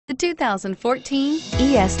The 2014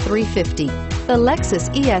 ES350. The Lexus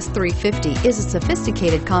ES350 is a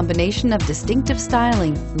sophisticated combination of distinctive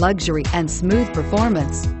styling, luxury, and smooth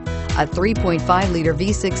performance. A 3.5-liter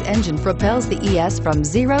V6 engine propels the ES from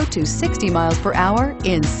 0 to 60 miles per hour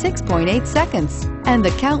in 6.8 seconds. And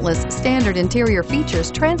the countless standard interior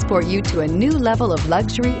features transport you to a new level of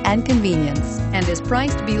luxury and convenience, and is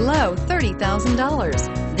priced below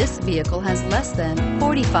 $30,000. This vehicle has less than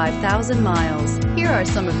 45,000 miles. Here are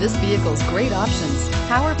some of this vehicle's great options: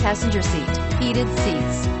 power passenger seat, heated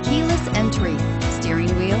seats, keyless entry,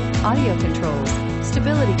 steering wheel audio controls,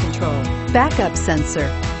 stability control, backup sensor,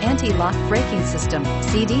 anti-lock braking system,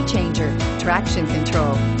 CD changer, traction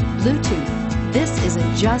control, Bluetooth. This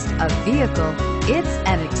isn't just a vehicle, it's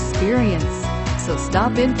an experience. So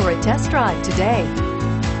stop in for a test drive today.